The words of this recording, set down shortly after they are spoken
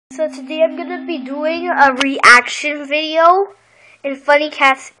So today I'm gonna be doing a reaction video in Funny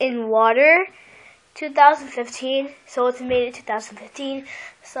Cats in Water 2015. So it's made in 2015.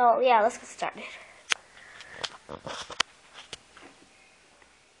 So yeah, let's get started.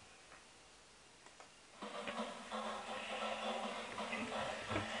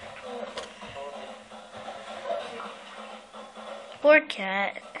 Poor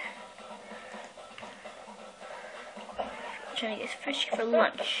cat. Trying to get fishy for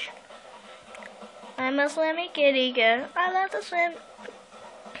lunch. I'm a swimmy kitty girl. I love to swim.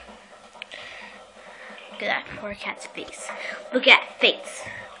 Look at that poor cat's face. Look at that face.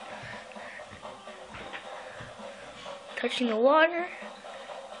 Touching the water.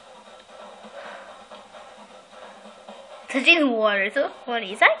 Touching the water. It's so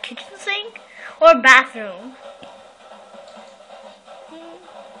funny. Is that a kitchen sink or a bathroom?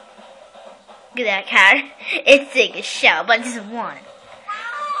 Look at that cat. It's taking a shower, but it doesn't want it.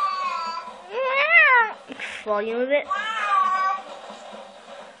 Volume of it.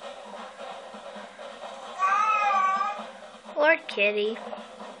 Poor kitty.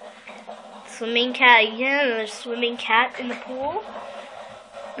 Swimming cat again. Another swimming cat in the pool.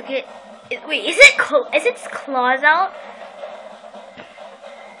 Look at it. Wait, is its claws out?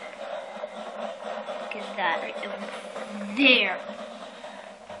 Look at that right there.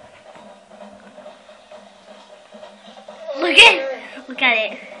 Look at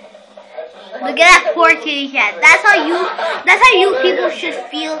it. Look at that poor kitty cat. That's how you people should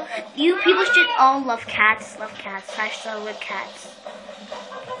feel. You people should all love cats. Love cats. Hashtag love cats.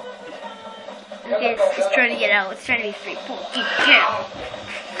 Okay, it's trying to get out. It's trying to be free. Poor kitty cat.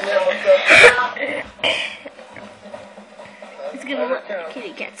 It's gonna let the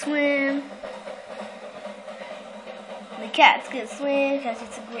kitty cat swim. The cat's gonna swim because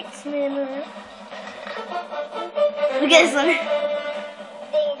it's a great swimmer. Look at this one.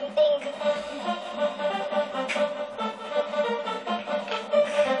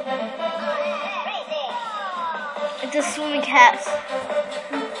 It's a swimming cat.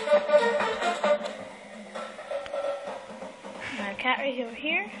 My cat right over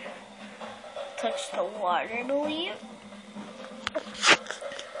here. Touch the water, I believe.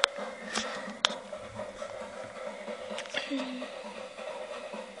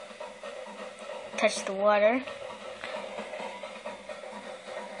 Touch the water.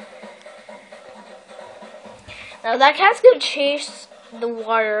 Now that cat's gonna chase the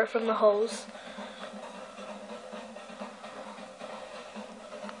water from the hose.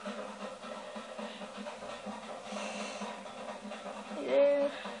 Yeah.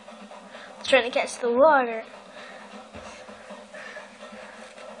 It's trying to catch the water.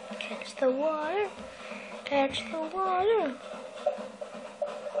 Catch the water. Catch the water.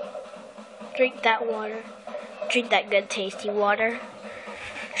 Drink that water. Drink that good tasty water.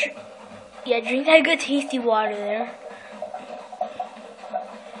 Yeah, drink that good tasty water there.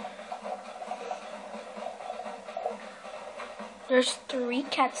 There's 3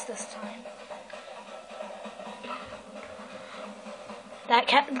 cats this time. That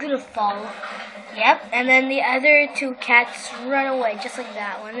cat is gonna fall. Yep, and then the other 2 cats run away, just like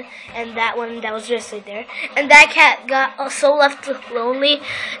that one. And that one that was just right there. And that cat got so left lonely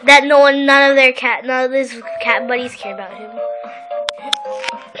that none of his cat buddies care about him.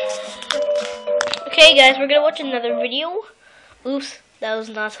 Okay guys, we're gonna watch another video. Oops, that was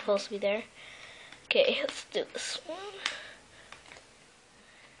not supposed to be there. Okay, let's do this one.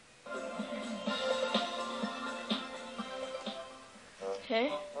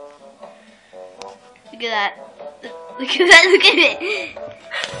 Okay. Look at that. Look at that, look at it.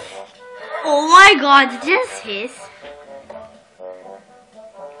 Oh my god, did you just hiss?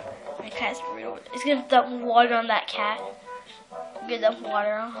 My cat's real. It's gonna dump water on that cat. I'm gonna dump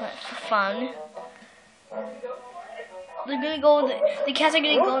water on it for fun. They're gonna go. The cats are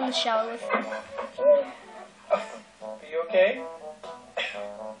gonna go in the shower with them. Are you okay?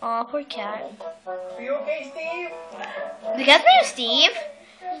 Aw, poor cat. Are you okay, Steve? The cat's name is Steve.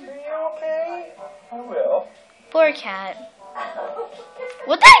 Are you okay? I will. Poor cat.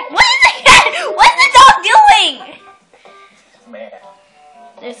 What is the cat? What's the dog doing? Man.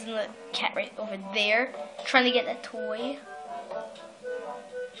 There's the cat right over there, trying to get that toy.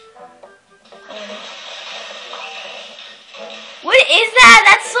 What is that?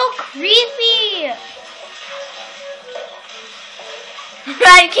 That's so creepy!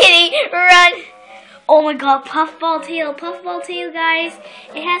 Run, kitty, run! Oh my god, puffball tail, guys.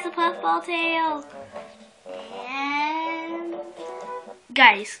 It has a puffball tail. And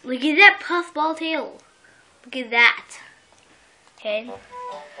guys, look at that puffball tail. Look at that. Okay.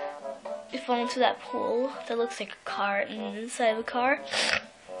 We fall into that pool that looks like a car and inside of a car.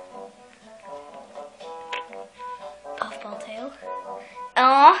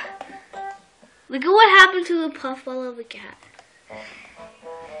 Look at what happened to the puffball of the cat.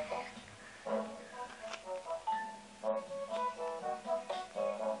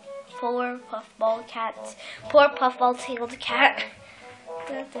 Poor puffball cat. Poor puffball tailed cat.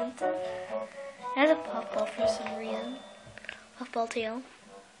 Dun, dun, dun. It has a puffball for some reason. Puffball tail.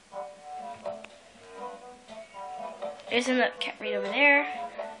 There's another cat right over there.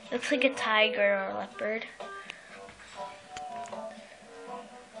 Looks like a tiger or a leopard.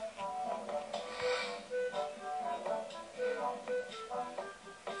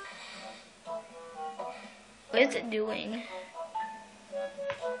 What is it doing?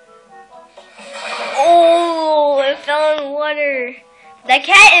 Oh, it fell in the water. That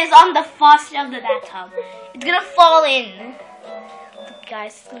cat is on the faucet of the bathtub. It's gonna fall in. Look,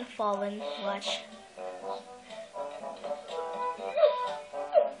 guys, it's gonna fall in. Watch.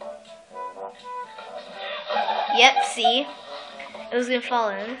 Yep, see? It was gonna fall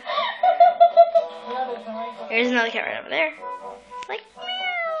in. There's another cat right over there. Like, meow,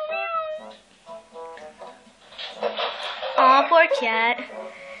 meow. Aw, poor cat.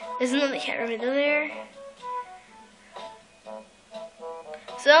 There's another cat right over there.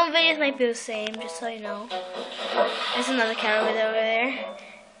 Some videos might be the same, just so you know. There's another cat over there.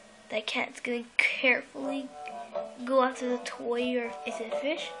 That cat's gonna carefully go after the toy, or is it a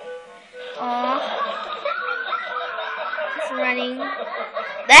fish? Aww. It's running.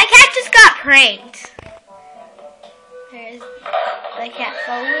 That cat just got pranked. There's the cat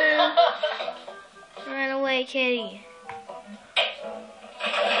fell in. Run away, kitty.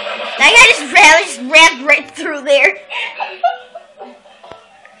 That guy just ran right through there.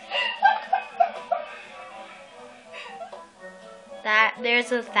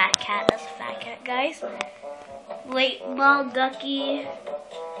 There's a fat cat. That's a fat cat, guys. Late ball ducky.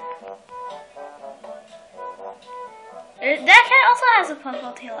 That cat also has a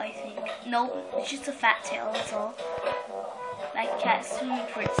puffball tail, I think. Nope, it's just a fat tail, that's all. That cat's swimming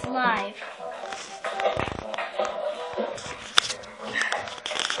for its life.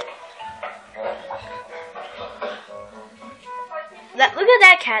 Look at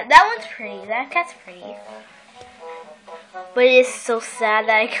that cat. That one's pretty. That cat's pretty. But it is so sad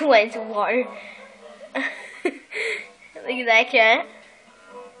that I went into water. Look at that cat.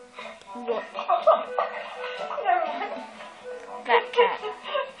 Fat cat.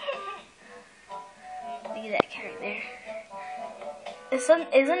 Look at that cat right there. Is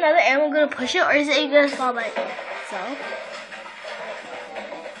another animal gonna push it, or is it gonna fall by itself?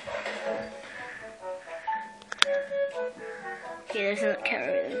 Okay, there's another cat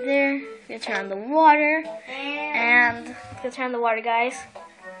right over there. Gonna turn on the water, and gonna turn on the water, guys.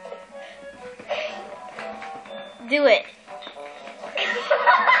 Do it.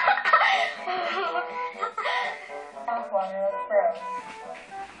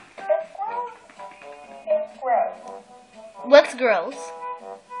 What's gross?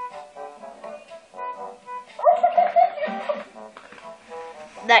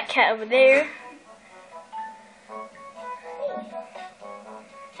 That cat over there.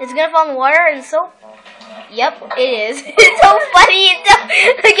 It's gonna fall in the water and soap. Yep, it is. It's so funny. It's so,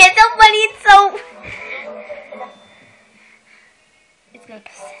 look, it's so funny. It's so. It's gonna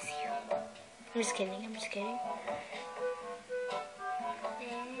possess you. I'm just kidding. I'm just kidding.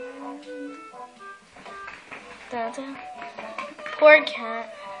 Da-da. Poor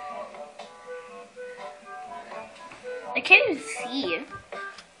cat. I can't even see.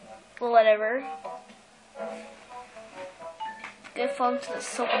 Well, whatever. Gonna fall into the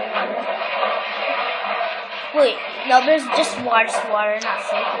soap and water. Wait, no, there's just water, not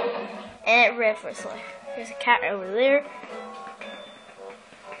soap. And it ran for its life. There's a cat over there.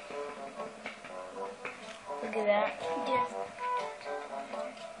 Look at that. Yeah.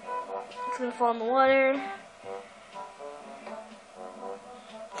 It's gonna fall in the water.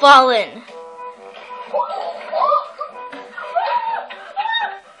 Fallen.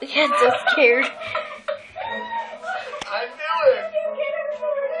 The cat's so scared. I knew it.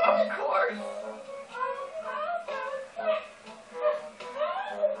 Of course.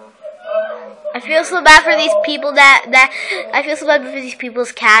 I feel so bad for these people I feel so bad for these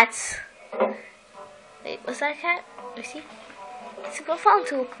people's cats. Wait, what's that cat? Let me see. It's gonna fall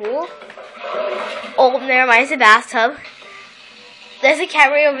into a pool. Oh, never mind. It's a bathtub. There's a cat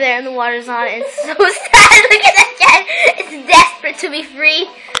right over there, and the water's on. And it's so sad. Look at that cat. It's desperate to be free.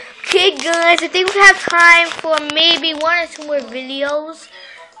 Okay, guys. I think we have time for maybe 1 or 2 more videos.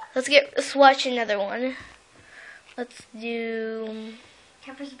 Let's watch another one. Let's do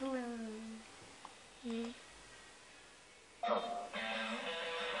Camper's Balloon.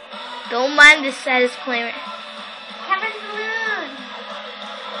 Don't mind the saddest disclaimer. Camper's Balloon.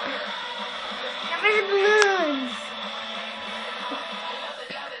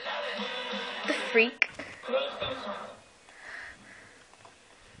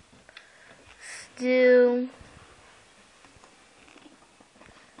 do.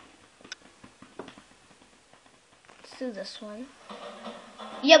 Let's do this one.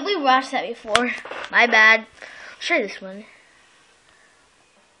 Yep, we watched that before. My bad. Let's try this one.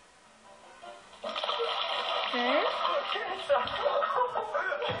 Okay.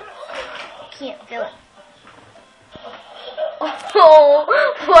 Can't feel it.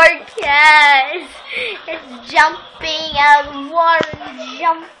 Oh, poor cat. It's jumping out of the water and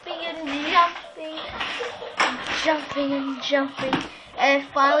jumping and jumping. Jumping and jumping. And it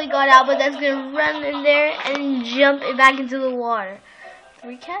finally got out, but that's going to run in there and jump it back into the water.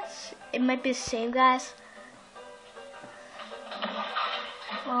 3 cats? It might be the same, guys.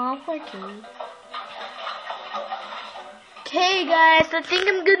 Aw, poor kitty. Okay, guys, I think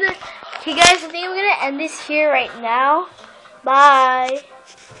I'm gonna end this here right now. Bye.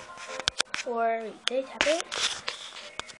 Or, wait, did I tap it?